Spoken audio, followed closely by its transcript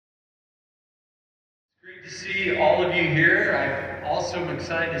Great to see all of you here. I also am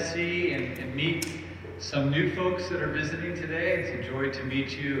excited to see and meet some new folks that are visiting today. It's a joy to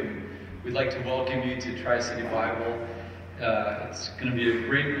meet you, and we'd like to welcome you to Tri-City Bible. It's going to be a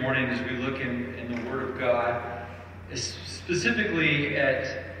great morning as we look in the Word of God, specifically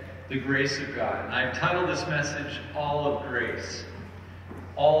at the grace of God. And I've titled this message, All of Grace.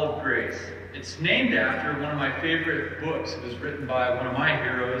 All of Grace. It's named after one of my favorite books. It was written by one of my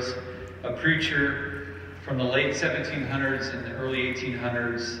heroes, a preacher from the late 1700s and the early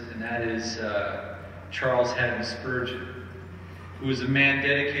 1800s, and that is Charles Haddon Spurgeon, who was a man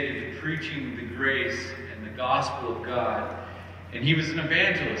dedicated to preaching the grace and the gospel of God. And he was an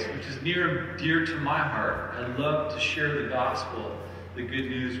evangelist, which is near and dear to my heart. I love to share the gospel, the good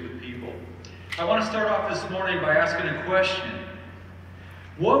news with people. I want to start off this morning by asking a question.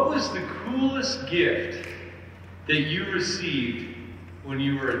 What was the coolest gift that you received when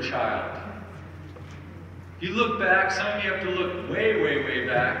you were a child? You look back, some of you have to look way, way, way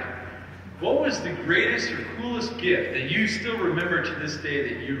back. What was the greatest or coolest gift that you still remember to this day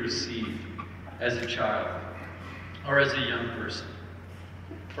that you received as a child or as a young person?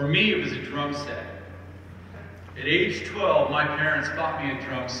 For me, it was a drum set. At age 12, my parents bought me a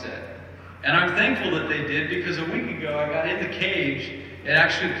drum set. And I'm thankful that they did, because a week ago I got in the cage and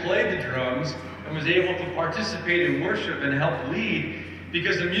actually played the drums and was able to participate in worship and help lead.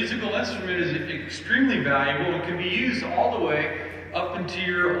 Because a musical instrument is extremely valuable and can be used all the way up into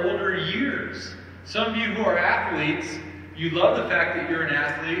your older years. Some of you who are athletes, you love the fact that you're an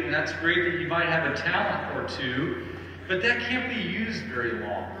athlete, and that's great that you might have a talent or two, but that can't be used very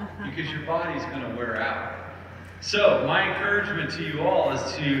long because your body's going to wear out. So my encouragement to you all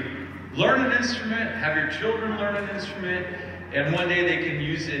is to learn an instrument, have your children learn an instrument, and one day they can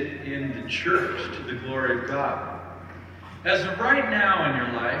use it in the church to the glory of God. As of right now in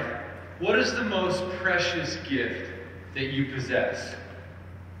your life, what is the most precious gift that you possess?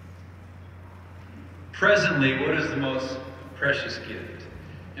 Presently, what is the most precious gift?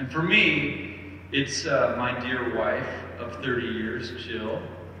 And for me, it's my dear wife of 30 years, Jill,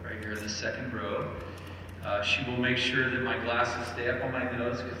 right here in the second row. She will make sure that my glasses stay up on my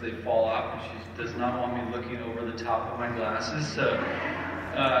nose because they fall off, and she does not want me looking over the top of my glasses. So,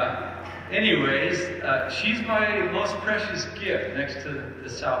 she's my most precious gift next to the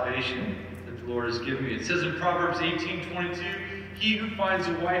salvation that the Lord has given me. It says in Proverbs 18:22, "He who finds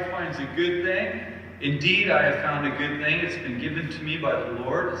a wife finds a good thing. Indeed, I have found a good thing. It's been given to me by the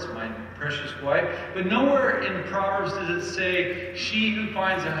Lord. It's my precious wife." But nowhere in Proverbs does it say, "She who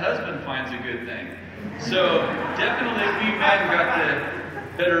finds a husband finds a good thing." So definitely we men got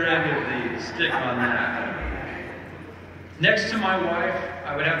the better end of the stick on that. Next to my wife,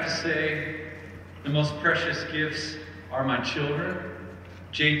 I would have to say the most precious gifts are my children.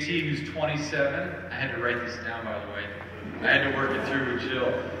 JT, who's 27. I had to write this down, by the way. I had to work it through with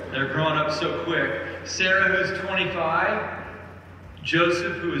Jill. They're growing up so quick. Sarah, who's 25.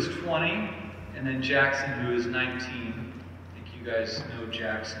 Joseph, who is 20. And then Jackson, who is 19. I think you guys know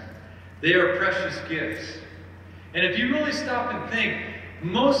Jackson. They are precious gifts. And if you really stop and think,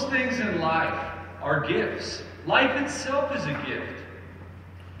 most things in life are gifts. Life itself is a gift.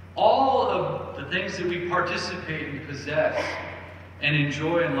 All of the things that we participate and possess and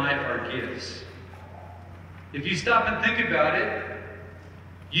enjoy in life are gifts. If you stop and think about it,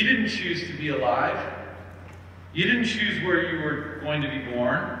 you didn't choose to be alive. You didn't choose where you were going to be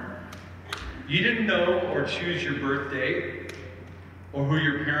born. You didn't know or choose your birth date, or who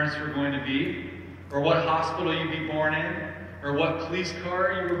your parents were going to be, or what hospital you'd be born in, or what police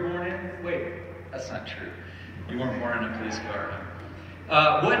car you were born in. Wait, that's not true. You weren't born in a police car.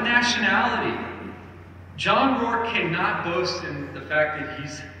 What nationality? John Rourke cannot boast in the fact that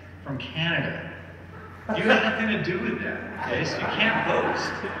he's from Canada. You have nothing to do with that. Okay, so you can't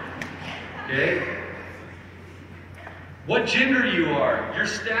boast. Okay? What gender you are, your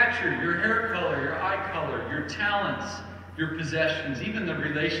stature, your hair color, your eye color, your talents, your possessions, even the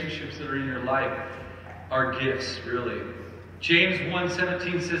relationships that are in your life are gifts, really. James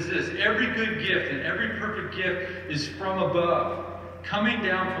 1:17 says this, "Every good gift and every perfect gift is from above, coming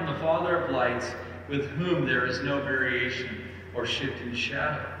down from the Father of lights, with whom there is no variation or shift in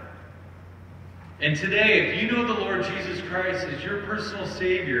shadow." And today, if you know the Lord Jesus Christ as your personal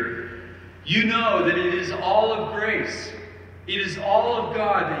Savior, you know that it is all of grace. It is all of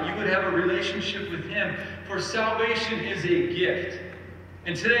God that you would have a relationship with Him, for salvation is a gift.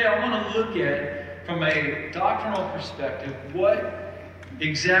 And today I want to look at, from a doctrinal perspective, what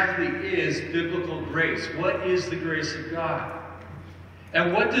exactly is biblical grace? What is the grace of God?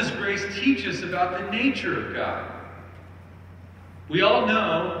 And what does grace teach us about the nature of God? We all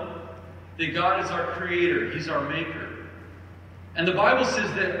know that God is our creator. He's our maker. And the Bible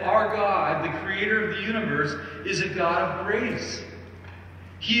says that our God, the creator of the universe, is a God of grace.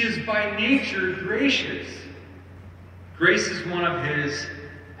 He is by nature gracious. Grace is one of his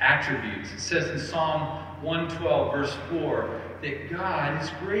attributes. It says in Psalm 112, verse 4, that God is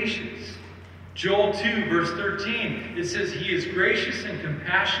gracious. Joel 2, verse 13, it says he is gracious and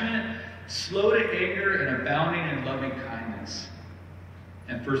compassionate, slow to anger, and abounding in loving kindness.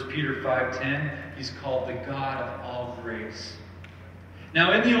 And 1 Peter 5:10, he's called the God of all grace.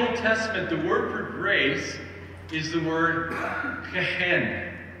 Now in the Old Testament, the word for grace is the word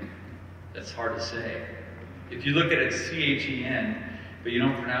kehen. That's hard to say. If you look at it, C-H-E-N, but you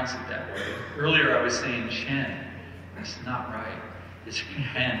don't pronounce it that way. Earlier I was saying chen. That's not right. It's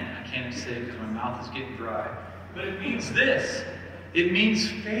kehen. I can't even say it because my mouth is getting dry. But it means this. It means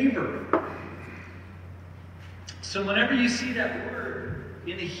favor. So whenever you see that word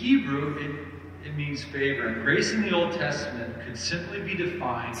in the Hebrew, it means favor. And grace in the Old Testament could simply be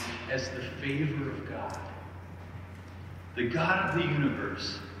defined as the favor of God. The God of the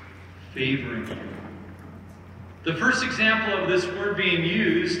universe favoring you. The first example of this word being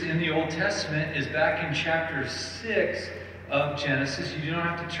used in the Old Testament is back in chapter 6 of Genesis. You don't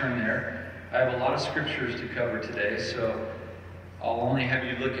have to turn there. I have a lot of scriptures to cover today, so I'll only have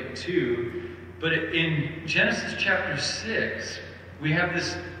you look at 2. But in Genesis chapter 6, we have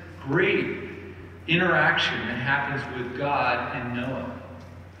this great interaction that happens with God and Noah.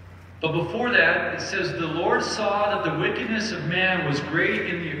 But before that, it says, the Lord saw that the wickedness of man was great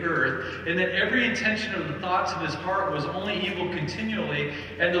in the earth, and that every intention of the thoughts of his heart was only evil continually.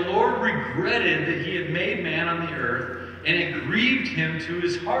 And the Lord regretted that he had made man on the earth, and it grieved him to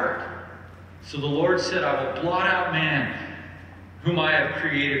his heart. So the Lord said, I will blot out man, whom I have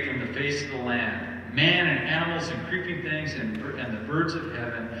created from the face of the land, man and animals and creeping things and the birds of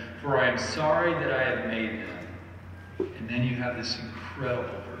heaven, for I am sorry that I have made them. And then you have this incredible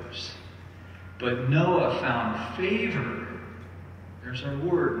verse. But Noah found favor. There's our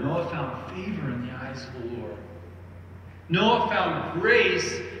word. Noah found favor in the eyes of the Lord. Noah found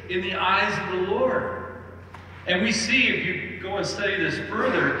grace in the eyes of the Lord. And we see, if you go and study this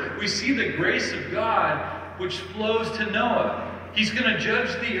further, we see the grace of God which flows to Noah. He's going to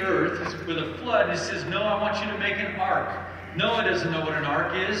judge the earth with a flood. He says, Noah, I want you to make an ark. Noah doesn't know what an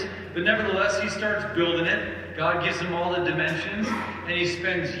ark is, but nevertheless, he starts building it. God gives him all the dimensions, and he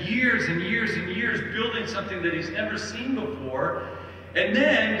spends years and years and years building something that he's never seen before. And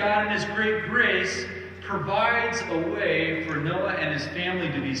then God, in his great grace, provides a way for Noah and his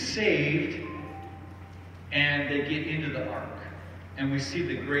family to be saved, and they get into the ark. And we see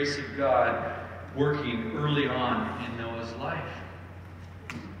the grace of God working early on in Noah's life.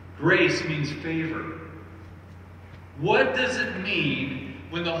 Grace means favor. What does it mean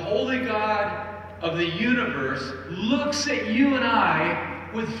when the holy God of the universe looks at you and I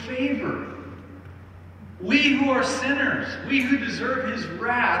with favor? We who are sinners, we who deserve his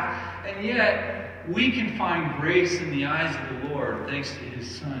wrath, and yet we can find grace in the eyes of the Lord thanks to his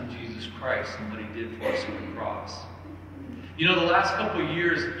Son, Jesus Christ, and what he did for us on the cross. You know, the last couple of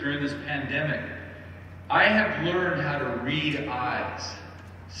years during this pandemic, I have learned how to read eyes.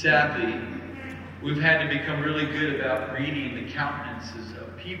 Sadly, we've had to become really good about reading the countenances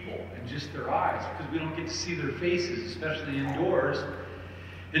of people and just their eyes, because we don't get to see their faces, especially indoors.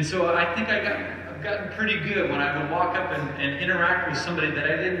 And so I think I've gotten pretty good when I would walk up and interact with somebody that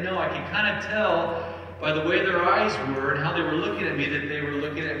I didn't know. I could kind of tell by the way their eyes were and how they were looking at me that they were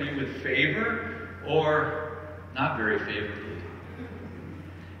looking at me with favor or not very favorably.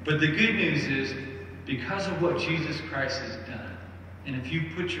 But the good news is, because of what Jesus Christ has done, and if you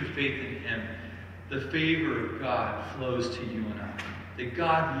put your faith in him, the favor of God flows to you and I. That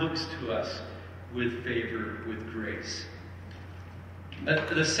God looks to us with favor, with grace.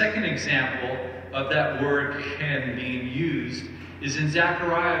 The second example of that word "ken" being used is in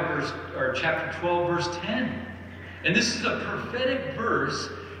Zechariah chapter 12, verse 10. And this is a prophetic verse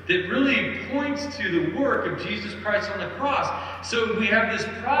that really points to the work of Jesus Christ on the cross. So we have this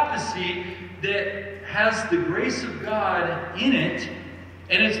prophecy that has the grace of God in it,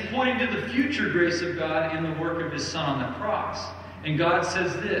 and it's pointing to the future grace of God in the work of his Son on the cross. And God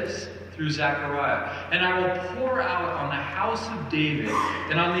says this through Zechariah, and I will pour out on the house of David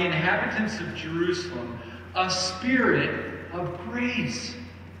and on the inhabitants of Jerusalem a spirit of grace,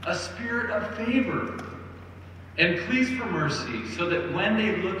 a spirit of favor, and pleas for mercy, so that when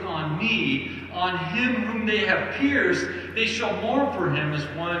they look on me, on him whom they have pierced, they shall mourn for him as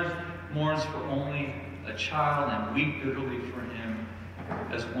one mourns for only a child, and weep bitterly for him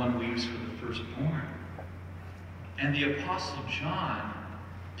as one weeps for the firstborn. And the Apostle John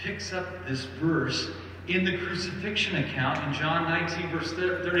picks up this verse in the crucifixion account in John 19, verse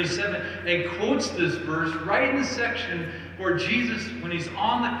 37, and quotes this verse right in the section where Jesus, when he's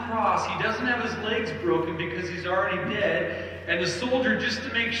on the cross, he doesn't have his legs broken because he's already dead, and the soldier, just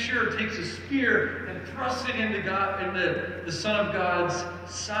to make sure, takes a spear and thrusts it into the Son of God's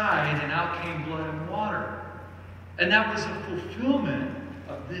side, and out came blood and water. And that was a fulfillment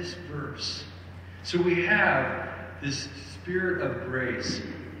of this verse. So we have this spirit of grace,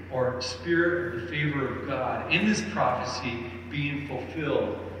 or spirit of the favor of God, in this prophecy being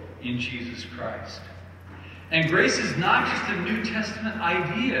fulfilled in Jesus Christ. And grace is not just a New Testament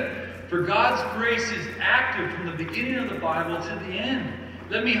idea, for God's grace is active from the beginning of the Bible to the end.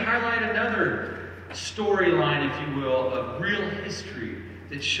 Let me highlight another storyline, if you will, of real history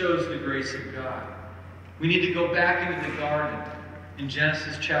that shows the grace of God. We need to go back into the garden in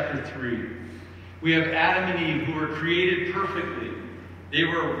Genesis chapter 3. We have Adam and Eve, who were created perfectly. They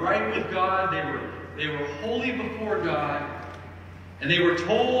were right with God. They were holy before God. And they were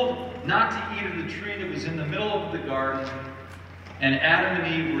told not to eat of the tree that was in the middle of the garden. And Adam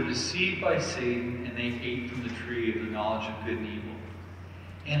and Eve were deceived by Satan, and they ate from the tree of the knowledge of good and evil.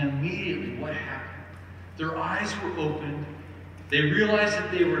 And immediately, what happened? Their eyes were opened. They realized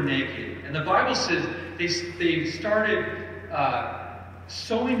that they were naked. And the Bible says they started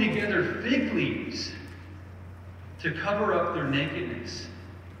sewing together fig leaves to cover up their nakedness.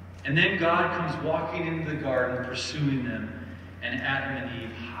 And then God comes walking into the garden, pursuing them, and Adam and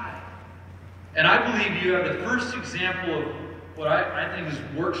Eve hide. And I believe you have the first example of what I think is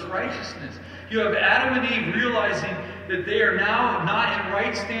works righteousness. You have Adam and Eve realizing that they are now not in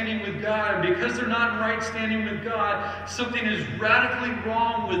right standing with God. And because they're not in right standing with God, something is radically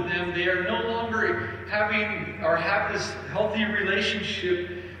wrong with them. They are no longer have this healthy relationship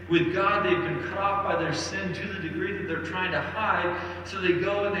with God. They've been cut off by their sin to the degree that they're trying to hide. So they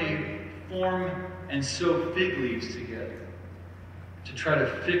go and they form and sew fig leaves together to try to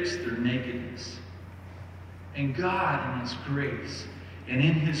fix their nakedness. And God, in His grace and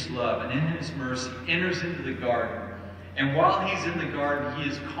in His love and in His mercy, enters into the garden. And while He's in the garden, He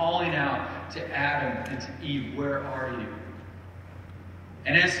is calling out to Adam and to Eve, "Where are you?"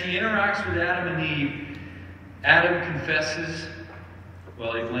 And as He interacts with Adam and Eve, Adam confesses,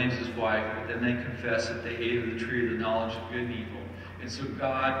 well, he blames his wife, but then they confess that they ate of the tree of the knowledge of good and evil. And so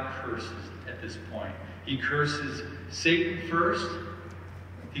God curses at this point. He curses Satan first.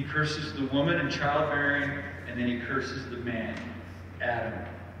 He curses the woman in childbearing, and then He curses the man, Adam.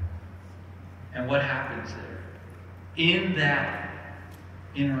 And what happens there? In that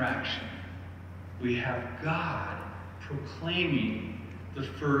interaction, we have God proclaiming the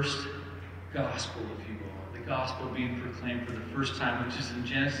first gospel, if you will. The gospel being proclaimed for the first time, which is in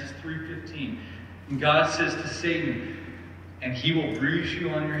Genesis 3:15. And God says to Satan, "And he will bruise you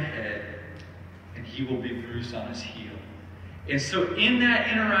on your head, and he will be bruised on his heel." And so in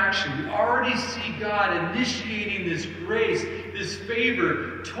that interaction, we already see God initiating this grace, this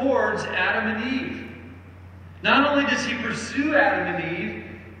favor towards Adam and Eve. Not only does He pursue Adam and Eve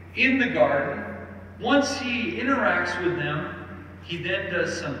in the garden, once He interacts with them, He then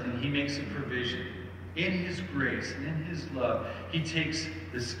does something. He makes a provision. In His grace and in His love, He takes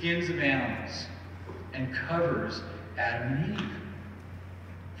the skins of animals and covers Adam and Eve.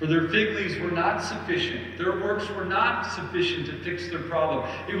 For their fig leaves were not sufficient. Their works were not sufficient to fix their problem.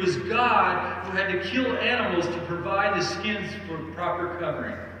 It was God who had to kill animals to provide the skins for proper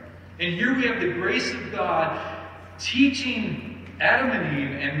covering. And here we have the grace of God teaching Adam and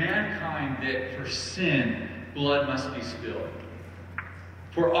Eve and mankind that for sin, blood must be spilled.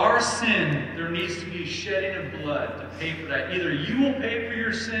 For our sin, there needs to be shedding of blood to pay for that. Either you will pay for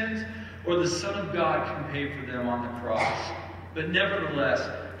your sins, or the Son of God can pay for them on the cross. But nevertheless,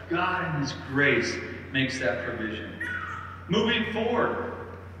 God in His grace makes that provision. Moving forward,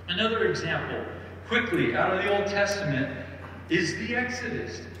 another example, quickly, out of the Old Testament, is the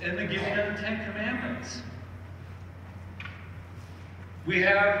Exodus and the giving of the Ten Commandments. We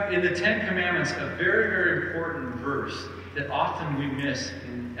have in the Ten Commandments a very, very important verse that often we miss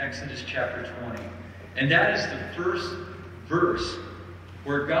in Exodus chapter 20. And that is the first verse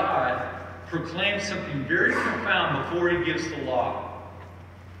where God proclaims something very profound before He gives the law.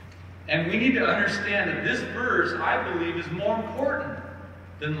 And we need to understand that this verse, I believe, is more important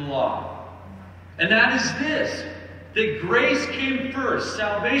than the law. And that is this: that grace came first.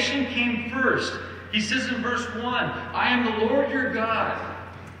 Salvation came first. He says in verse 1, "I am the Lord your God,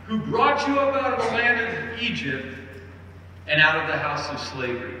 who brought you up out of the land of Egypt and out of the house of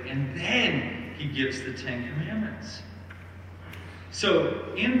slavery." And then He gives the Ten Commandments.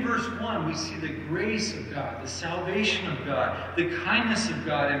 So in verse 1, we see the grace of God, the salvation of God, the kindness of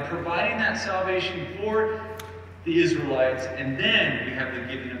God, and providing that salvation for the Israelites. And then we have the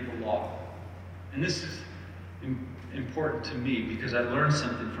giving of the law. And this is important to me because I learned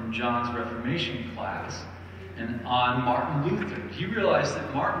something from John's Reformation class and on Martin Luther. He realized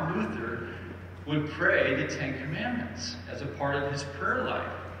that Martin Luther would pray the Ten Commandments as a part of his prayer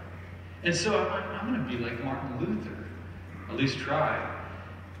life. And so I'm going to be like Martin Luther. At least try.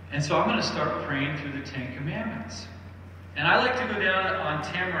 And so I'm going to start praying through the Ten Commandments. And I like to go down on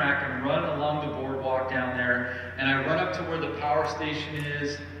Tamarack and run along the boardwalk down there. And I run up to where the power station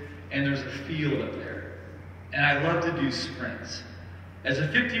is, and there's a field up there. And I love to do sprints. As a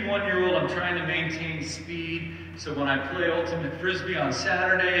 51-year-old, I'm trying to maintain speed. So when I play Ultimate Frisbee on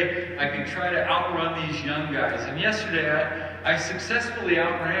Saturday, I can try to outrun these young guys. And yesterday, I successfully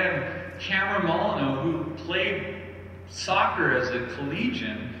outran Cameron Molyneux, who played soccer as a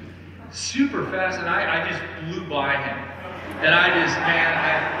collegian, super fast, and I just blew by him. And I just,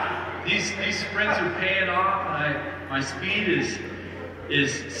 man, these sprints are paying off, and my speed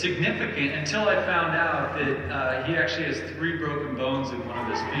is significant until I found out that he actually has 3 broken bones in one of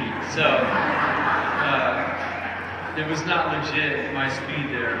his feet. So it was not legit, my speed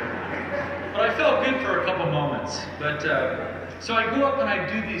there. But I felt good for a couple moments. But so I go up and I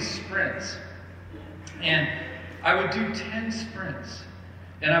do these sprints, and I would do 10 sprints,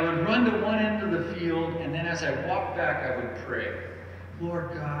 and I would run to one end of the field, and then as I walked back, I would pray,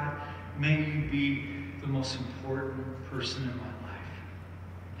 Lord God, may you be the most important person in my life.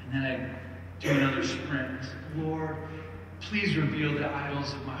 And then I'd do another sprint, and say, Lord, please reveal the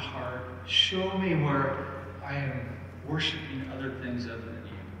idols of my heart. Show me where I am worshiping other things other than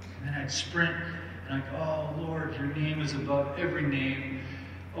you. And then I'd sprint, and I'd go, oh, Lord, your name is above every name.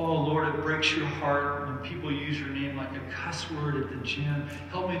 Oh, Lord, it breaks your heart when people use your name like a cuss word at the gym.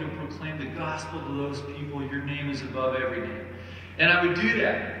 Help me to proclaim the gospel to those people. Your name is above every name. And I would do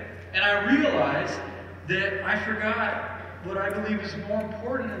that. And I realized that I forgot what I believe is more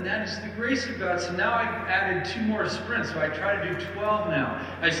important, and that is the grace of God. So now I've added 2 more sprints. So I try to do 12 now.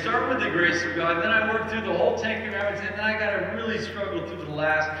 I start with the grace of God, then I work through the whole 10 Commandments, and then I got to really struggle through the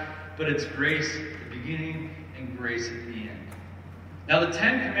last. But it's grace at the beginning and grace at the end. Now, the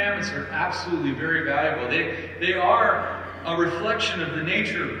 10 Commandments are absolutely very valuable. They are a reflection of the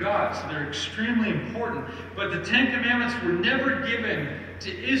nature of God, so they're extremely important. But the 10 Commandments were never given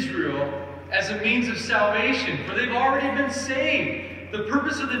to Israel as a means of salvation, for they've already been saved. The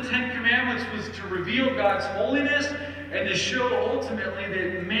purpose of the 10 Commandments was to reveal God's holiness and to show ultimately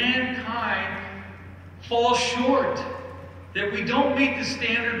that mankind falls short, that we don't meet the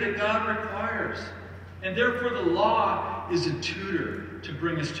standard that God requires. And therefore the law is a tutor to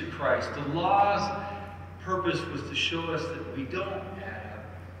bring us to Christ. The law's purpose was to show us that we don't add up.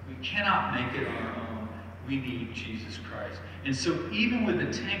 We cannot make it on our own. We need Jesus Christ. And so even with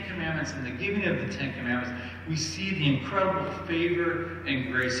the 10 Commandments and the giving of the 10 Commandments, we see the incredible favor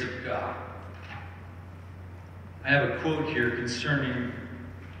and grace of God. I have a quote here concerning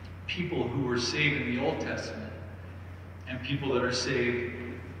people who were saved in the Old Testament and people that are saved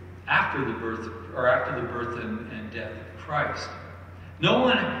after the birth and death of Christ. No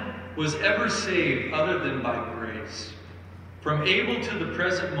one was ever saved other than by grace. From Abel to the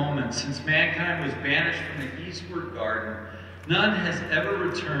present moment, since mankind was banished from the eastward garden, none has ever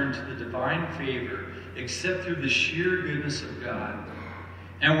returned to the divine favor except through the sheer goodness of God.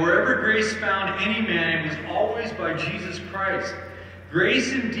 And wherever grace found any man, it was always by Jesus Christ.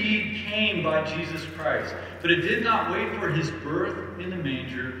 Grace indeed came by Jesus Christ, but it did not wait for his birth in the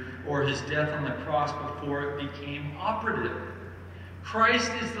manger or his death on the cross before it became operative.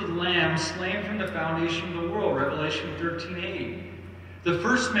 Christ is the Lamb slain from the foundation of the world, Revelation 13:8. The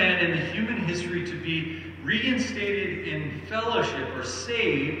first man in the human history to be reinstated in fellowship or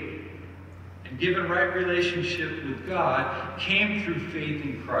saved and given right relationship with God came through faith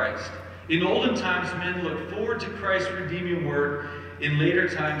in Christ. In olden times, men looked forward to Christ's redeeming work. In later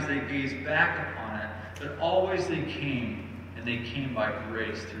times, they gazed back upon it. But always they came, and they came by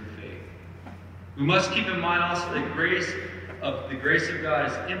grace through faith. We must keep in mind also that the grace of God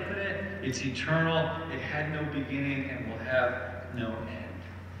is infinite, it's eternal, it had no beginning, and will have no end.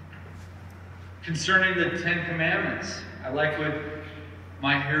 Concerning the 10 Commandments, I like what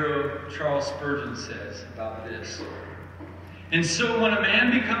my hero Charles Spurgeon says about this. And so when a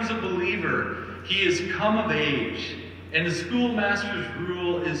man becomes a believer, he is come of age, and the schoolmaster's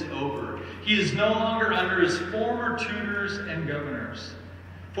rule is over. He is no longer under his former tutors and governors.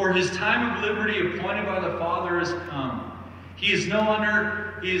 For his time of liberty appointed by the Father is come. He is not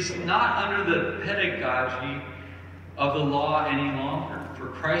under the pedagogy of the law any longer, for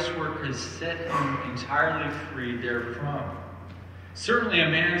Christ's work has set him entirely free therefrom. Certainly a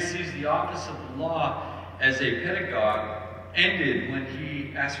man sees the office of the law as a pedagogue ended when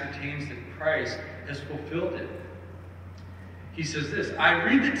he ascertains that Christ has fulfilled it. He says this, I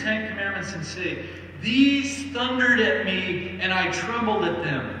read the 10 Commandments and say, these thundered at me and I trembled at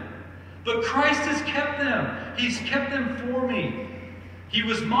them. But Christ has kept them. He's kept them for me. He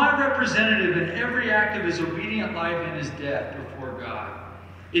was my representative in every act of his obedient life and his death before God.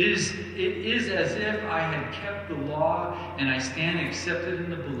 It is as if I had kept the law and I stand accepted in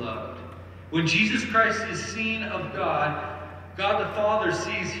the beloved. When Jesus Christ is seen of God, God the Father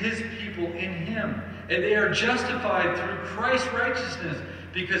sees his people in him, and they are justified through Christ's righteousness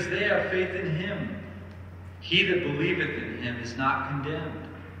because they have faith in him. He that believeth in him is not condemned.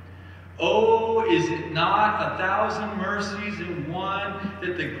 Oh, is it not 1,000 mercies in one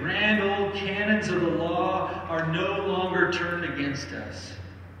that the grand old canons of the law are no longer turned against us?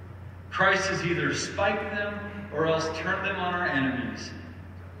 Christ has either spiked them or else turned them on our enemies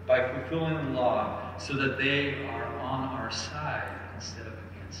by fulfilling the law so that they are on our side instead of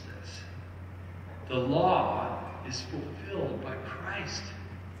against us. The law is fulfilled by Christ,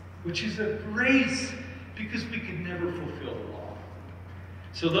 which is a grace because we could never fulfill the law.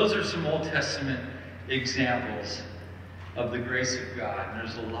 So those are some Old Testament examples of the grace of God. And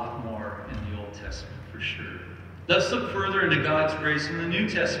there's a lot more in the Old Testament for sure. Let's look further into God's grace in the New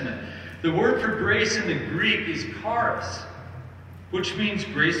Testament. The word for grace in the Greek is charis, which means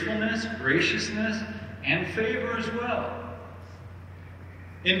gracefulness, graciousness, and favor as well.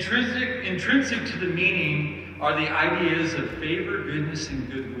 Intrinsic to the meaning are the ideas of favor, goodness, and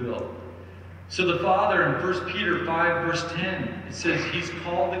goodwill. So the Father in 1 Peter 5 verse 10, it says he's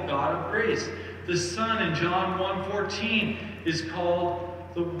called the God of grace. The Son in John 1:14 is called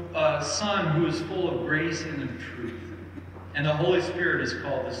the Son who is full of grace and of truth. And the Holy Spirit is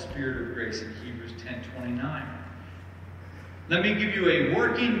called the Spirit of grace in Hebrews 10:29. Let me give you a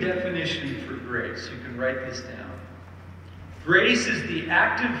working definition for grace. You can write this down. Grace is the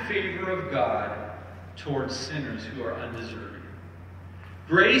active favor of God towards sinners who are undeserving.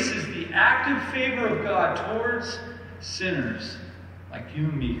 Grace is the active favor of God towards sinners like you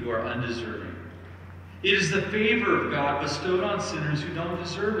and me who are undeserving. It is the favor of God bestowed on sinners who don't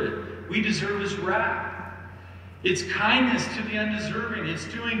deserve it. We deserve his wrath. It's kindness to the undeserving. It's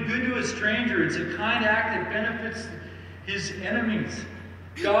doing good to a stranger. It's a kind act that benefits his enemies.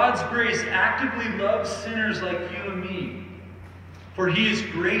 God's grace actively loves sinners like you and me. For he is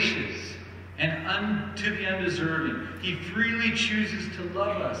gracious and unto the undeserving. He freely chooses to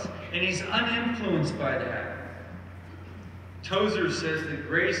love us, and he's uninfluenced by that. Tozer says that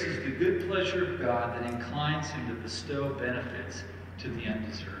grace is the good pleasure of God that inclines him to bestow benefits to the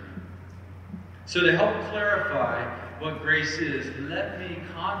undeserving. So to help clarify what grace is, let me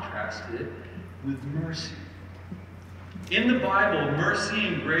contrast it with mercy. In the Bible, mercy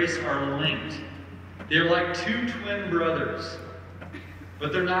and grace are linked. They're like two twin brothers,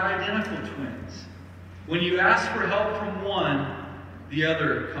 but they're not identical twins. When you ask for help from one, the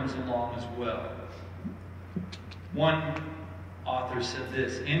other comes along as well. One author said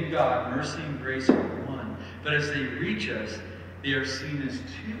this, in God, mercy and grace are one, but as they reach us, they are seen as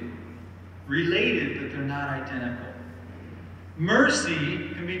two, related, but they're not identical. Mercy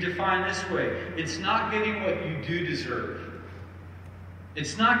can be defined this way. It's not getting what you do deserve.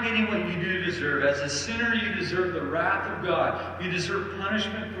 It's not getting what you do deserve. As a sinner, you deserve the wrath of God. You deserve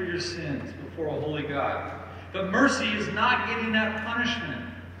punishment for your sins before a holy God. But mercy is not getting that punishment.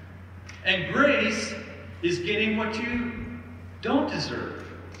 And grace is getting what you don't deserve.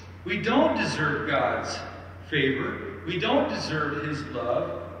 We don't deserve God's favor. We don't deserve his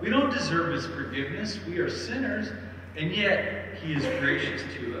love. We don't deserve his forgiveness. We are sinners, and yet he is gracious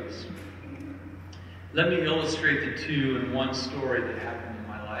to us. Let me illustrate the two in one story that happened in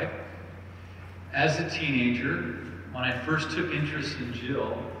my life. As a teenager, when I first took interest in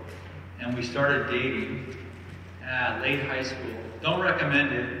Jill, and we started dating, late high school. Don't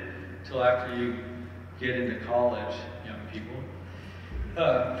recommend it until after you get into college, young people.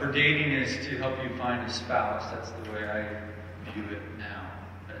 For dating is to help you find a spouse. That's the way I view it now.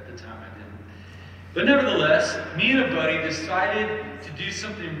 But at the time I didn't. But nevertheless, me and a buddy decided to do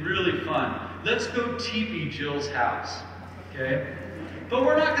something really fun. Let's go teepee Jill's house. Okay? But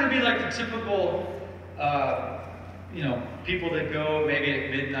we're not going to be like the typical, people that go maybe at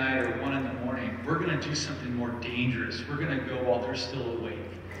midnight or 1 in the morning. We're going to do something more dangerous. We're going to go while they're still awake.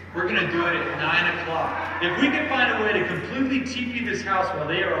 We're going to do it at 9 o'clock. If we can find a way to completely teepee this house while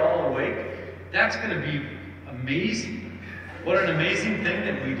they are all awake, that's going to be amazing. What an amazing thing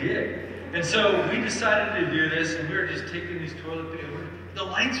that we did. And so we decided to do this, and we were just taking these toilet paper. The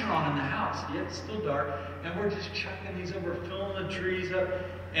lights are on in the house, yet it's still dark, and we're just chucking these over, filling the trees up,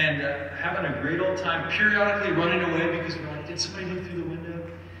 and having a great old time, periodically running away because we're like, did somebody look through the window?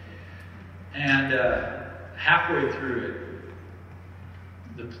 And halfway through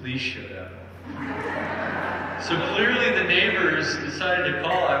it, the police showed up. So clearly the neighbors decided to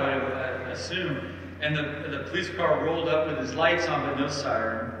call, I would assume, and the police car rolled up with his lights on but no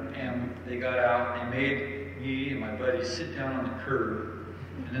siren, and they got out and they made me and my buddy sit down on the curb,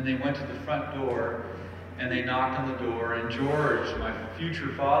 and then they went to the front door and they knocked on the door, and George, my future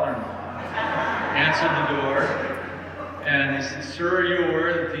father-in-law, answered the door, and he said, "Sir, are you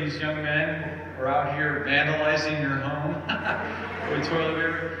aware that these young men are out here vandalizing your home with toilet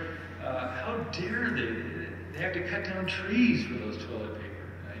paper? How dare they? They have to cut down trees for those toilet paper."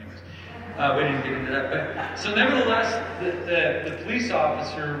 Anyways, we didn't get into that. But so nevertheless, the police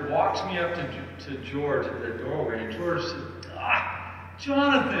officer walks me up to George at the doorway, and George says,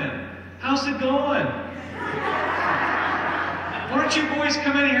 "Jonathan, how's it going? Why don't you boys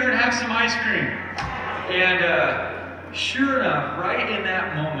come in here and have some ice cream?" And sure enough, right in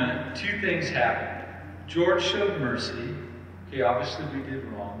that moment, two things happened. George showed mercy. Okay, obviously we did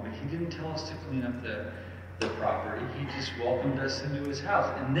wrong, but he didn't tell us to clean up the property. He just welcomed us into his house.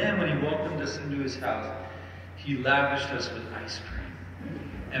 And then when he welcomed us into his house, he lavished us with ice cream.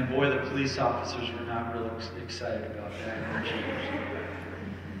 And boy, the police officers were not real excited about that.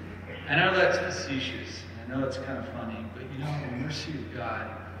 I know that's facetious. I know it's kind of funny, but you know, the mercy of God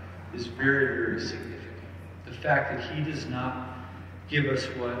is very, very significant. The fact that He does not give us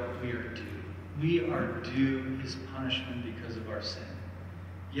what we are due. We are due His punishment because of our sin.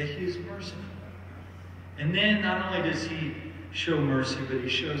 Yet He is merciful. And then not only does He show mercy, but He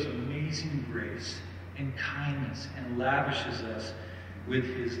shows amazing grace and kindness and lavishes us with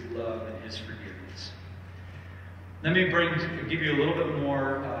His love and His forgiveness. Let me give you a little bit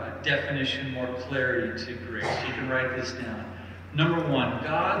more definition, more clarity to grace. You can write this down. Number one,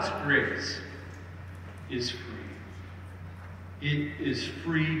 God's grace is free. It is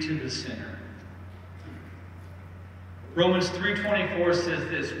free to the sinner. Romans 3:24 says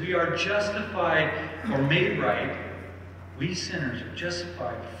this: we are justified or made right. We sinners are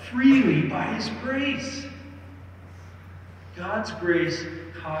justified freely by His grace. God's grace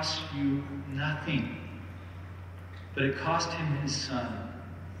costs you nothing. But it cost Him His Son,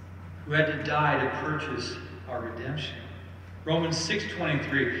 who had to die to purchase our redemption. Romans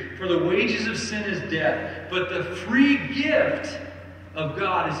 6:23, for the wages of sin is death, but the free gift of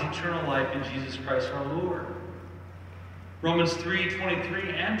God is eternal life in Jesus Christ our Lord. Romans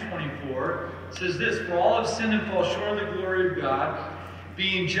 3:23 and 24 says this: for all have sinned and fall short of the glory of God,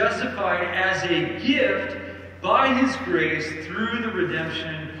 being justified as a gift by His grace through the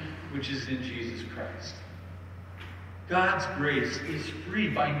redemption which is in Jesus Christ. God's grace is free.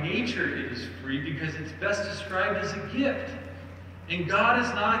 By nature it is free because it's best described as a gift. And God is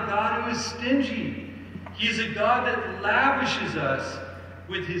not a God who is stingy. He is a God that lavishes us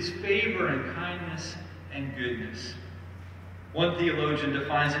with His favor and kindness and goodness. One theologian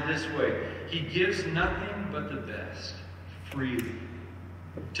defines it this way: He gives nothing but the best, freely,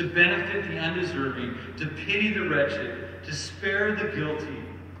 to benefit the undeserving, to pity the wretched, to spare the guilty.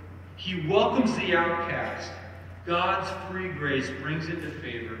 He welcomes the outcast. God's free grace brings into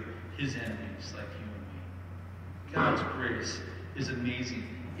favor His enemies like you and me. God's grace is amazing.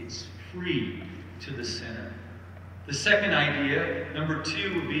 It's free to the sinner. The second idea, number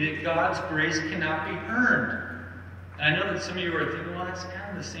two, would be that God's grace cannot be earned. And I know that some of you are thinking, well, that's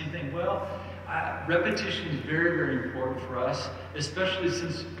kind of the same thing. Well, repetition is very, very important for us, especially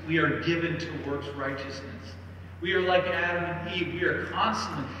since we are given to works righteousness. We are like Adam and Eve. We are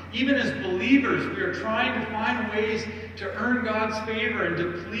constantly, even as believers, we are trying to find ways to earn God's favor and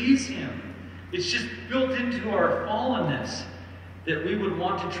to please Him. It's just built into our fallenness that we would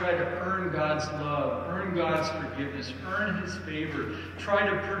want to try to earn God's love, earn God's forgiveness, earn His favor, try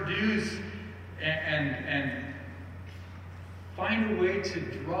to produce and find a way to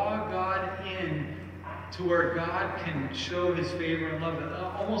draw God in to where God can show His favor and love, and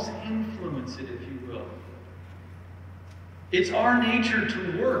almost influence it, if you will. It's our nature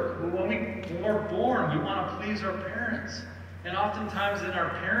to work. When we're born, we want to please our parents. And oftentimes in our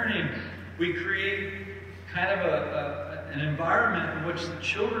parenting, we create kind of an environment in which the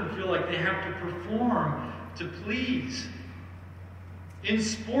children feel like they have to perform to please. In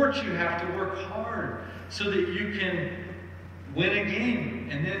sports, you have to work hard so that you can win a game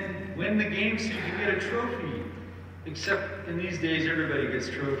and then win the game so you can get a trophy. Except in these days, everybody gets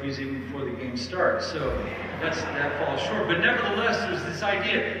trophies even before the game starts. So that falls short. But nevertheless, there's this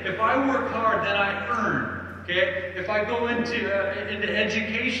idea. If I work hard, then I earn. Okay? If I go into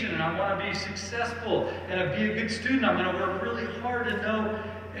education and I want to be successful and be a good student, I'm going to work really hard to know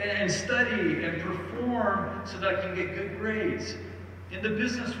and study and perform so that I can get good grades. In the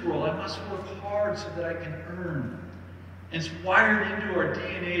business world, I must work hard so that I can earn. And it's wired into our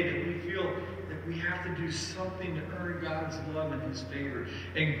DNA that we feel that we have to do something to earn God's love and His favor.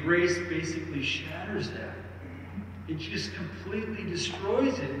 And grace basically shatters that. It just completely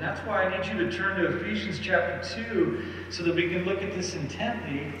destroys it. And that's why I need you to turn to Ephesians chapter 2 so that we can look at this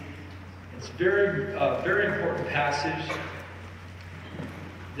intently. It's a very important passage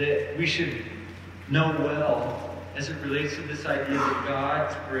that we should know well as it relates to this idea that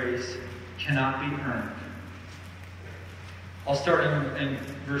God's grace cannot be earned. I'll start in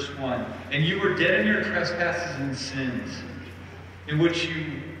verse 1. And you were dead in your trespasses and sins, in which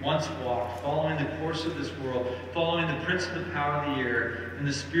you once walked, following the course of this world, following the prince of the power of the air, and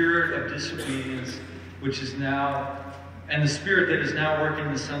the spirit of disobedience, which is now, and the spirit that is now working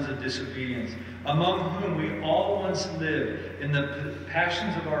in the sons of disobedience, among whom we all once lived in the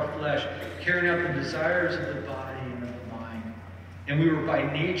passions of our flesh, carrying out the desires of the body and of the mind. And we were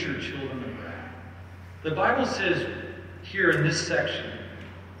by nature children of wrath. The Bible says here in this section,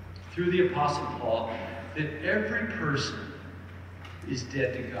 through the Apostle Paul, that every person is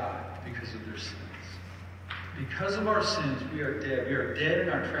dead to God because of their sins. Because of our sins, we are dead. We are dead in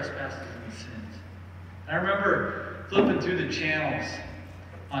our trespasses and sins. I remember flipping through the channels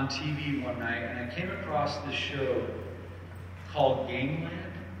on TV one night, and I came across this show called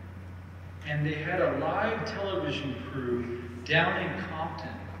Gangland. And they had a live television crew down in Compton,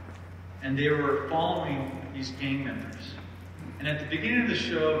 and they were following these gang members. And at the beginning of the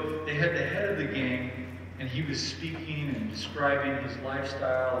show, they had the head of the gang, and he was speaking and describing his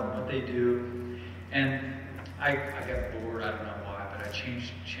lifestyle and what they do. And I got bored, I don't know why, but I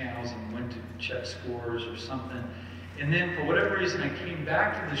changed channels and went to check scores or something. And then for whatever reason, I came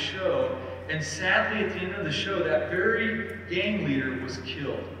back to the show, and sadly at the end of the show, that very gang leader was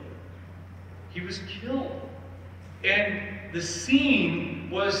killed. He was killed. And the scene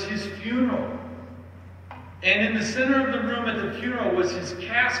was his funeral. And in the center of the room at the funeral was his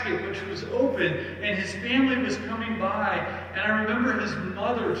casket, which was open, and his family was coming by. And I remember his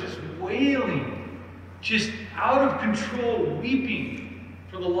mother just wailing, just out of control, weeping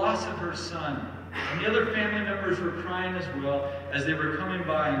for the loss of her son. And the other family members were crying as well as they were coming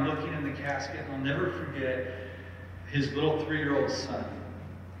by and looking in the casket. And I'll never forget his little 3-year-old son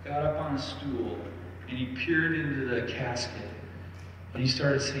got up on a stool and he peered into the casket and he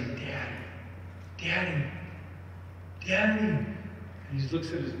started saying, "Daddy, Daddy, Daddy." And he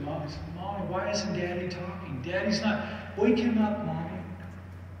looks at his mom and says, "Mommy, why isn't Daddy talking? Daddy's not. Wake him up, Mommy."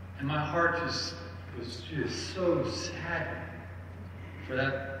 And my heart was just so sad for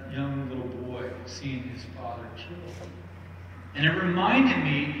that young little boy seeing his father killed. And it reminded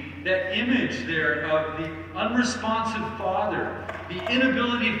me, that image there of the unresponsive father, the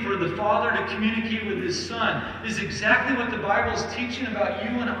inability for the father to communicate with his son, is exactly what the Bible is teaching about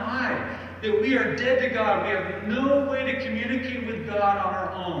you and I. That we are dead to God. We have no way to communicate with God on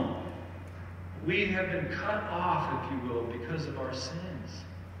our own. We have been cut off, if you will, because of our sins.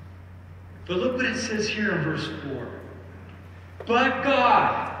 But look what it says here in verse 4. But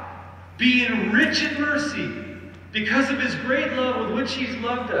God, being rich in mercy, because of His great love with which He's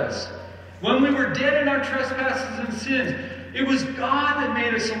loved us, when we were dead in our trespasses and sins, it was God that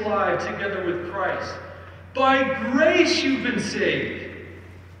made us alive together with Christ. By grace you've been saved.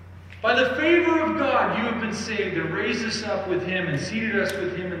 By the favor of God, you have been saved and raised us up with Him and seated us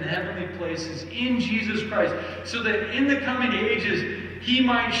with Him in the heavenly places in Jesus Christ, so that in the coming ages He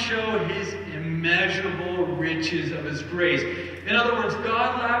might show His immeasurable riches of His grace. In other words,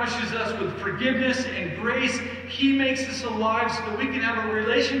 God lavishes us with forgiveness and grace. He makes us alive so that we can have a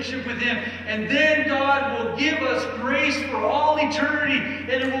relationship with Him. And then God will give us grace for all eternity, and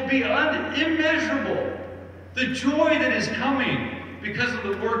it will be immeasurable. The joy that is coming because of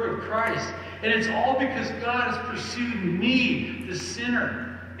the work of Christ. And it's all because God has pursued me, the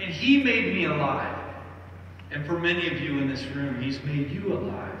sinner, and He made me alive. And for many of you in this room, He's made you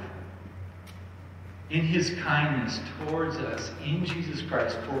alive. In His kindness towards us in Jesus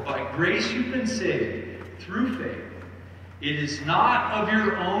Christ. For by grace you've been saved through faith. It is not of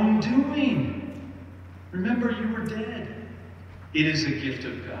your own doing. Remember, you were dead. It is a gift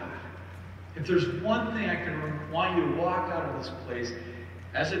of God. If there's one thing I can want you to walk out of this place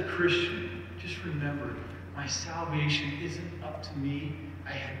as a Christian, just remember, my salvation isn't up to me.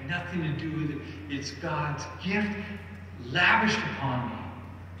 I had nothing to do with it. It's God's gift, lavished upon me.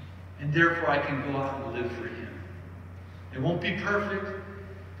 And therefore I can go out and live for him. It won't be perfect,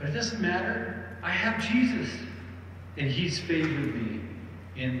 but it doesn't matter. I have Jesus. And he's favored me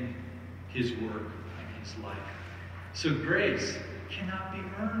in his work and his life. So grace cannot be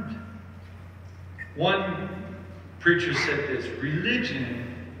earned. One preacher said this: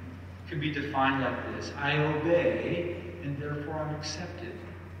 religion can be defined like this: I obey, and therefore I'm accepted.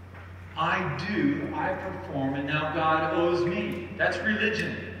 I do, I perform, and now God owes me. That's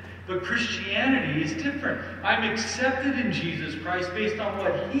religion. But Christianity is different. I'm accepted in Jesus Christ based on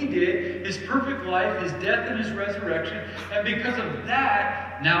what he did, his perfect life, his death, and his resurrection. And because of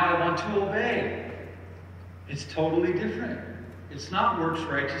that, now I want to obey. It's totally different. It's not works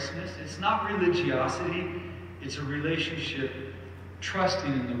righteousness. It's not religiosity. It's a relationship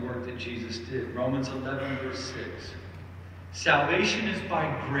trusting in the work that Jesus did. Romans 11, verse 6. Salvation is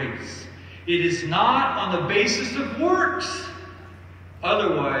by grace. It is not on the basis of works.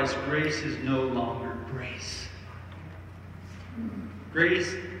 Otherwise, grace is no longer grace.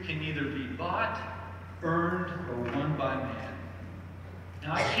 Grace can neither be bought, earned, or won by man.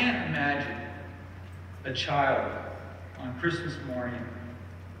 Now, I can't imagine a child on Christmas morning.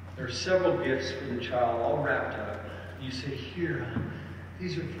 There are several gifts for the child all wrapped up. And you say, here,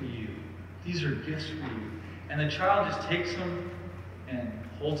 these are for you. These are gifts for you. And the child just takes them and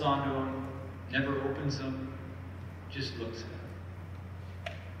holds on to them, never opens them, just looks at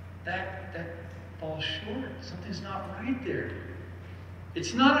them. That falls short. Something's not right there.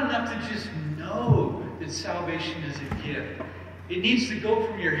 It's not enough to just know that salvation is a gift. It needs to go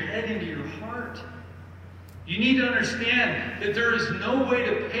from your head into your heart. You need to understand that there is no way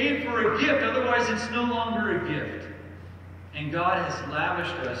to pay for a gift, otherwise it's no longer a gift. And God has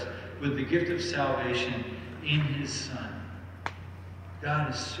lavished us with the gift of salvation in his Son.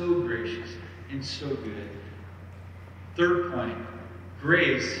 God is so gracious and so good. Third point,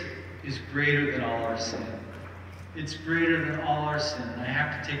 grace is greater than all our sin. It's greater than all our sin. And I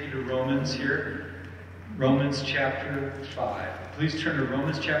have to take you to Romans here. Romans chapter 5. Please turn to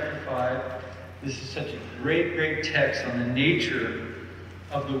Romans chapter 5. This is such a great, great text on the nature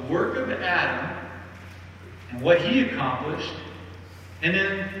of the work of Adam and what he accomplished, and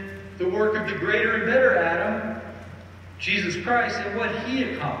then the work of the greater and better Adam, Jesus Christ, and what he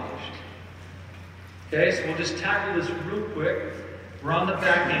accomplished. Okay, so we'll just tackle this real quick. We're on the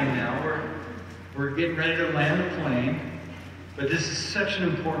back end now. We're getting ready to land the plane. But this is such an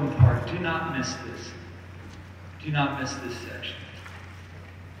important part. Do not miss this. Do not miss this section.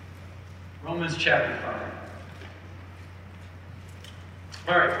 Romans chapter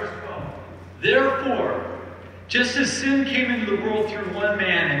 5. All right, first of all. Therefore, just as sin came into the world through one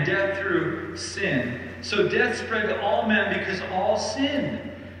man and death through sin, so death spread to all men because all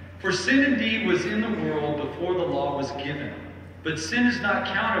sinned. For sin indeed was in the world before the law was given. But sin is not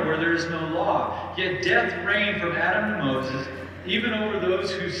counted where there is no law. Yet death reigned from Adam to Moses, even over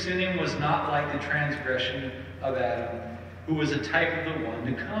those whose sinning was not like the transgression of Adam, who was a type of the one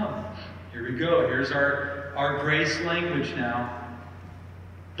to come. Here we go. Here's our grace language now.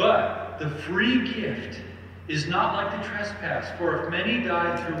 But the free gift is not like the trespass. For if many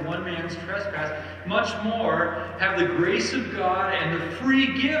died through one man's trespass, much more have the grace of God and the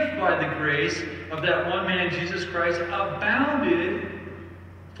free gift by the grace of that one man, Jesus Christ, abounded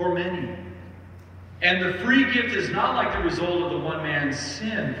for many. And the free gift is not like the result of the one man's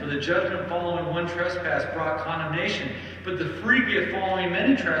sin, for the judgment following one trespass brought condemnation, but the free gift following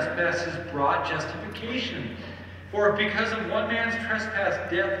many trespasses brought justification. For because of one man's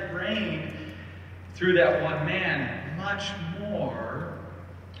trespass death reigned through that one man, much more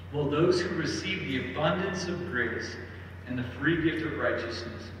will those who receive the abundance of grace and the free gift of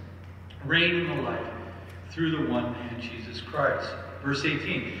righteousness reign in the life through the one man, Jesus Christ. Verse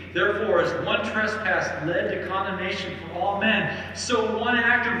 18, therefore, as one trespass led to condemnation for all men, so one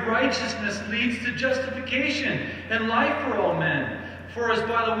act of righteousness leads to justification and life for all men. For as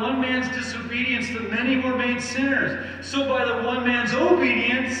by the one man's disobedience the many were made sinners, so by the one man's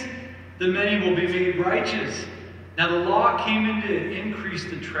obedience the many will be made righteous. Now the law came in to increase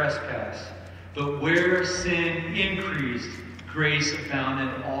the trespass, but where sin increased, grace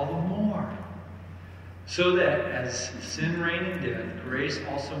abounded all the more. So that as sin reigned in death, grace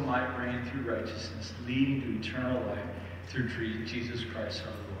also might reign through righteousness, leading to eternal life through Jesus Christ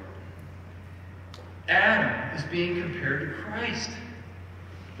our Lord. Adam is being compared to Christ.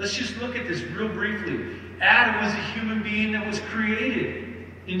 Let's just look at this real briefly. Adam was a human being that was created.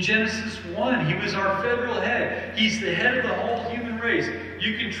 In Genesis 1, he was our federal head. He's the head of the whole human race.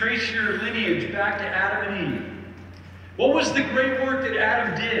 You can trace your lineage back to Adam and Eve. What was the great work that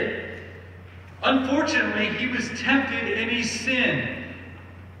Adam did? Unfortunately, he was tempted and he sinned.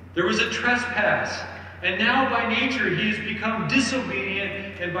 There was a trespass. And now by nature he has become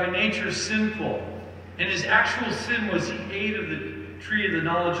disobedient and by nature sinful. And his actual sin was he ate of the tree of the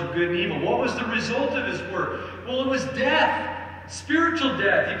knowledge of good and evil. What was the result of his work? Well, it was death. Spiritual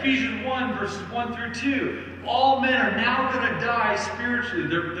death. Ephesians 1, verses 1 through 2. All men are now going to die spiritually.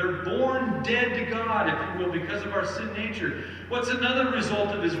 They're born dead to God, if you will, because of our sin nature. What's another result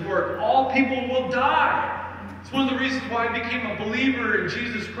of his work? All people will die. It's one of the reasons why I became a believer in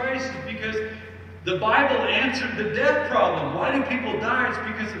Jesus Christ, is because the Bible answered the death problem. Why do people die?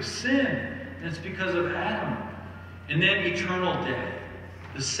 It's because of sin. And it's because of Adam. And then eternal death,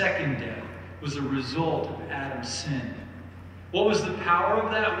 the second death, was a result of Adam's sin. What was the power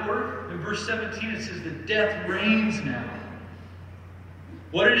of that work? In verse 17 it says that death reigns now.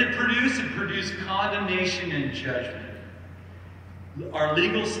 What did it produce? It produced condemnation and judgment. Our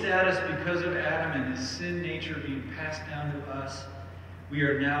legal status because of Adam and his sin nature being passed down to us, we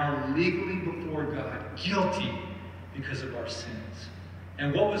are now legally before God, guilty because of our sins.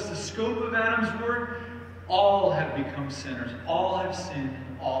 And what was the scope of Adam's work? All have become sinners. All have sinned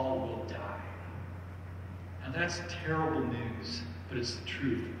and all will die. Now that's terrible news, but it's the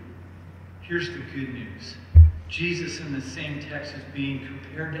truth. Here's the good news. Jesus in the same text is being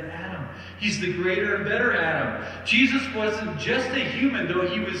compared to Adam. He's the greater and better Adam. Jesus wasn't just a human, though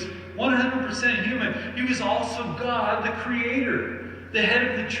he was 100% human. He was also God, the Creator, the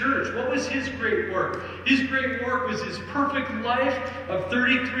head of the church. What was his great work? His great work was his perfect life of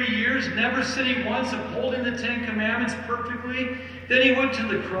 33 years, never sinning once, upholding the Ten Commandments perfectly. Then he went to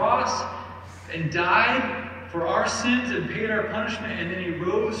the cross and died for our sins and paid our punishment, and then he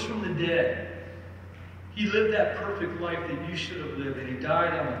rose from the dead. He lived that perfect life that you should have lived, and he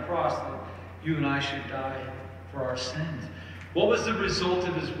died on the cross that you and I should die for our sins. What was the result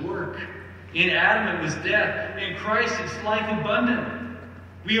of his work? In Adam it was death. In Christ it's life abundant.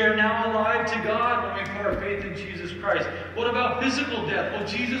 We are now alive to God when we put our faith in Jesus Christ. What about physical death? Well,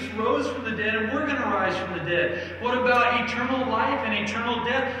 Jesus rose from the dead, and we're going to rise from the dead. What about eternal life and eternal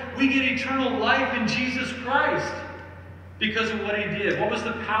death? We get eternal life in Jesus Christ because of what he did. What was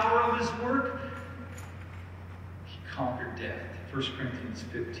the power of his work? He conquered death. 1 Corinthians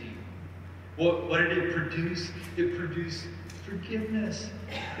 15. What did it produce? It produced forgiveness.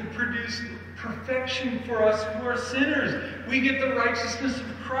 It produced perfection for us who are sinners. We get the righteousness of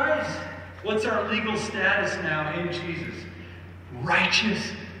Christ. What's our legal status now in Jesus?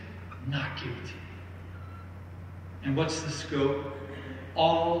 Righteous, not guilty. And what's the scope?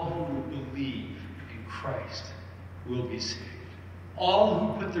 All who believe in Christ will be saved. All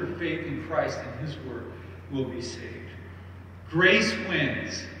who put their faith in Christ and his work will be saved. Grace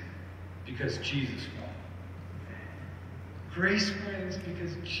wins because Jesus won. Grace wins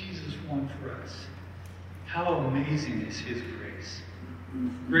because Jesus won for us. How amazing is his grace.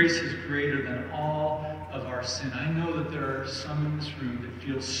 Grace is greater than all of our sin. I know that there are some in this room that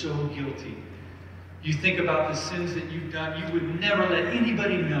feel so guilty. You think about the sins that you've done, you would never let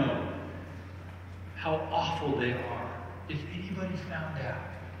anybody know how awful they are if anybody found out.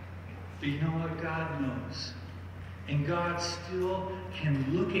 But you know what? God knows. And God still can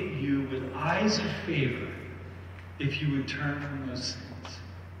look at you with eyes of favor if you would turn from those sins.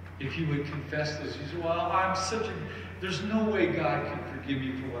 If you would confess those. You say, well, there's no way God can forgive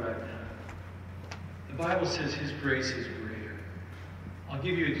me for what I've done. The Bible says his grace is greater. I'll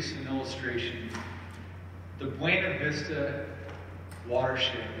give you just an illustration. The Buena Vista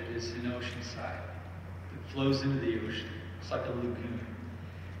watershed that is in Oceanside, that flows into the ocean. It's like a lagoon.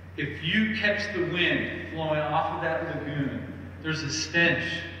 If you catch the wind flowing off of that lagoon, there's a stench,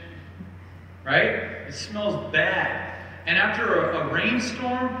 right? It smells bad. And after a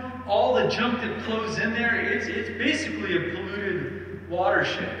rainstorm, all the junk that flows in there, it's basically a polluted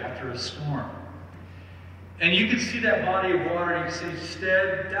watershed after a storm. And you can see that body of water and you can say,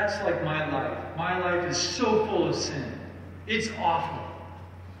 Stead, that's like my life. My life is so full of sin. It's awful.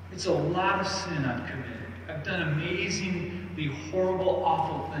 It's a lot of sin I've committed. I've done amazingly horrible,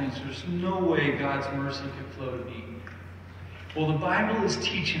 awful things. There's no way God's mercy could flow to me. Well, the Bible is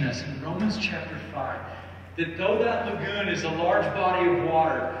teaching us in Romans chapter 5 that though that lagoon is a large body of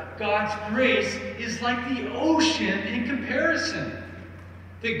water, God's grace is like the ocean in comparison.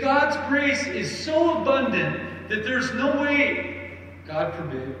 That God's grace is so abundant that there's no way, God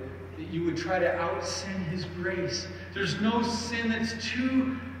forbid, that you would try to out-sin his grace. There's no sin that's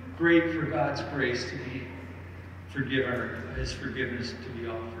too great for God's grace to be forgiven, or his forgiveness to be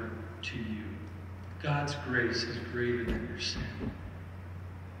offered to you. God's grace is greater than your sin.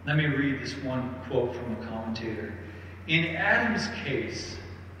 Let me read this one quote from a commentator. In Adam's case,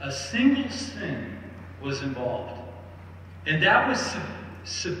 a single sin was involved. And that was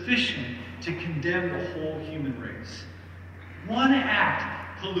sufficient to condemn the whole human race. One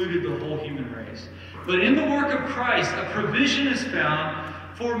act polluted the whole human race. But in the work of Christ, a provision is found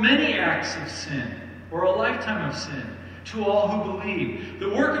for many acts of sin, or a lifetime of sin, to all who believe. The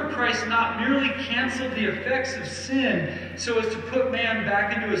work of Christ not merely canceled the effects of sin so as to put man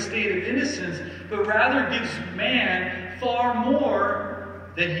back into a state of innocence, but rather gives man far more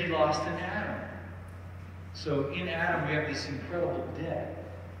than he lost in Adam. So in Adam we have this incredible debt.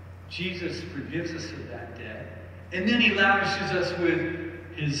 Jesus forgives us of that debt, and then he lavishes us with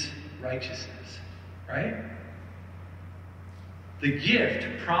his righteousness, right? The gift,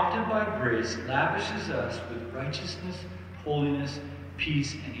 prompted by grace, lavishes us with righteousness, holiness,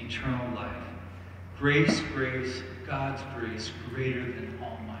 peace, and eternal life. Grace, grace, God's grace, greater than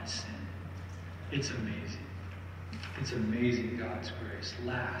all my sin. It's amazing. It's amazing, God's grace.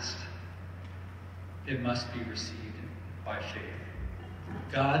 Last, it must be received by faith.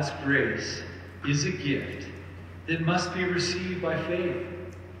 God's grace is a gift that must be received by faith.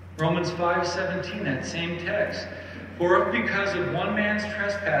 Romans 5:17, that same text. For if because of one man's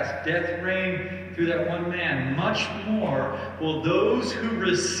trespass death reigned through that one man, much more will those who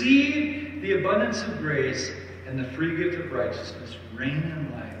receive the abundance of grace and the free gift of righteousness reign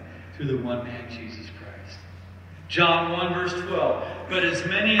in life through the one man, Jesus Christ. John 1 verse 12. But as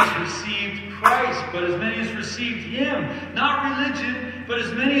many as received Christ, but as many as received him, not religion, but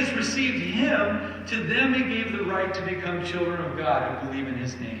as many as received him, to them he gave the right to become children of God who believe in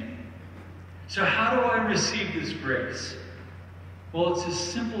his name. So how do I receive this grace? Well, it's as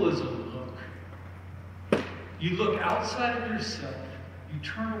simple as a look. You look outside of yourself, you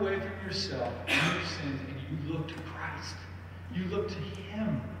turn away from yourself and your sins, and you look to Christ. You look to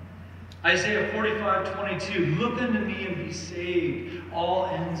him. Isaiah 45:22, look unto me and be saved, all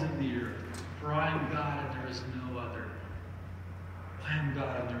ends of the earth. For I am God and there is no other. I am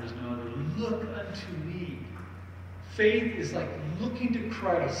God and there is no other. Look unto me. Faith is like looking to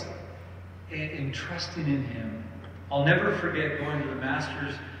Christ and trusting in him. I'll never forget going to the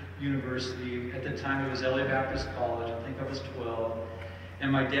Master's University. At the time it was LA Baptist College. I think I was 12.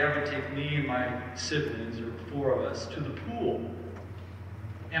 And my dad would take me and my siblings, or 4 of us, to the pool.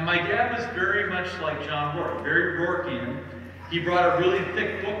 And my dad was very much like John Rourke, very Rourkean. He brought a really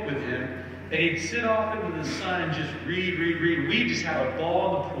thick book with him, and he'd sit off into the sun and just read. We just had a ball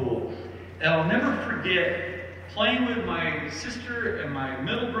in the pool. And I'll never forget playing with my sister and my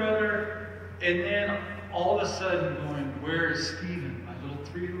middle brother, and then all of a sudden going, where is Stephen, my little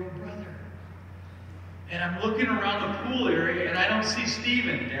 3-year-old brother? And I'm looking around the pool area, and I don't see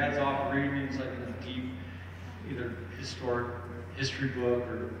Stephen. Dad's off reading. He's like in a deep, either historic history book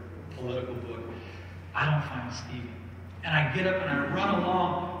or political book. I don't find Stephen. And I get up and I run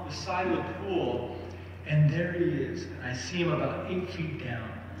along the side of the pool, and there he is. And I see him about 8 feet down.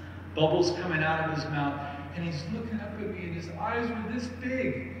 Bubbles coming out of his mouth, and he's looking up at me, and his eyes were this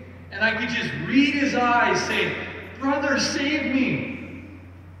big. And I could just read his eyes saying, brother, save me.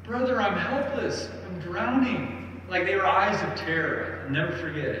 Brother, I'm helpless. I'm drowning. Like they were eyes of terror. I'll never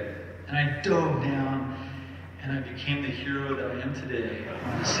forget it. And I dove down, and I became the hero that I am today.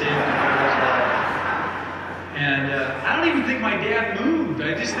 I saved my brother's life. And I don't even think my dad moved.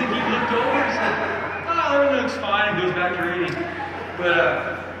 I just think he looked over and said, oh, everything looks fine, and goes back to reading.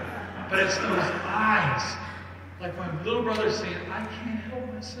 But it's those eyes. Like my little brother saying, I can't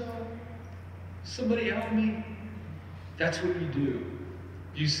help myself. Somebody help me. That's what you do.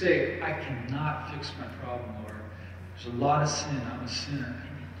 You say, I cannot fix my problem, Lord. There's a lot of sin. I'm a sinner.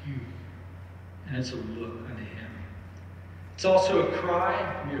 I need you. And it's a look unto him. It's also a cry.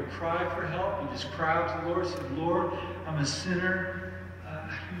 It can be a cry for help. You just cry out to the Lord. Say, Lord, I'm a sinner.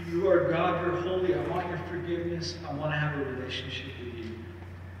 You are God. You're holy. I want your forgiveness. I want to have a relationship with you.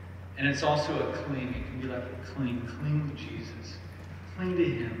 And it's also a cling. It can be like a cling. Cling to Jesus. Cling to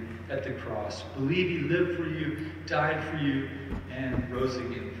him at the cross. Believe he lived for you, died for you, and rose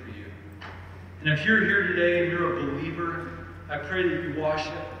again for you. And if you're here today and you're a believer, I pray that you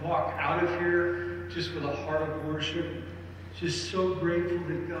walk out of here just with a heart of worship, just so grateful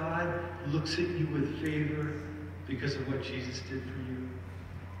that God looks at you with favor because of what Jesus did for you.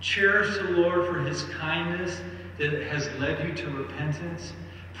 Cherish the Lord for his kindness that has led you to repentance.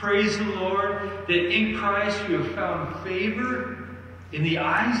 Praise the Lord that in Christ you have found favor in the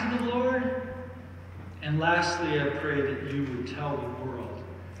eyes of the Lord. And lastly, I pray that you would tell the world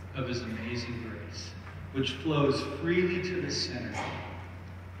of his amazing grace, which flows freely to the sinner,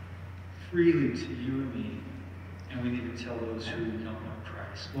 freely to you and me. And we need to tell those who don't know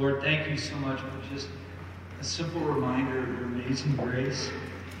Christ. Lord, thank you so much for just a simple reminder of your amazing grace.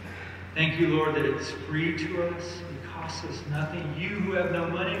 Thank you, Lord, that it's free to us. It costs us nothing. You who have no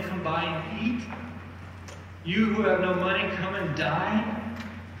money, come by and eat. You who have no money, come and dine.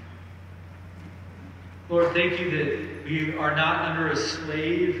 Lord, thank you that we are not under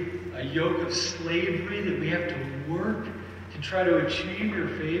a yoke of slavery, that we have to work to try to achieve your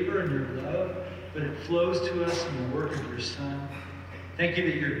favor and your love, but it flows to us in the work of your Son. Thank you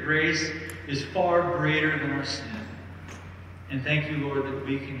that your grace is far greater than our sin. And thank you, Lord, that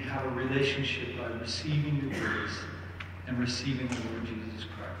we can have a relationship by receiving your grace and receiving the Lord Jesus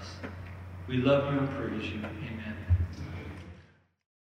Christ. We love you and praise you. Amen.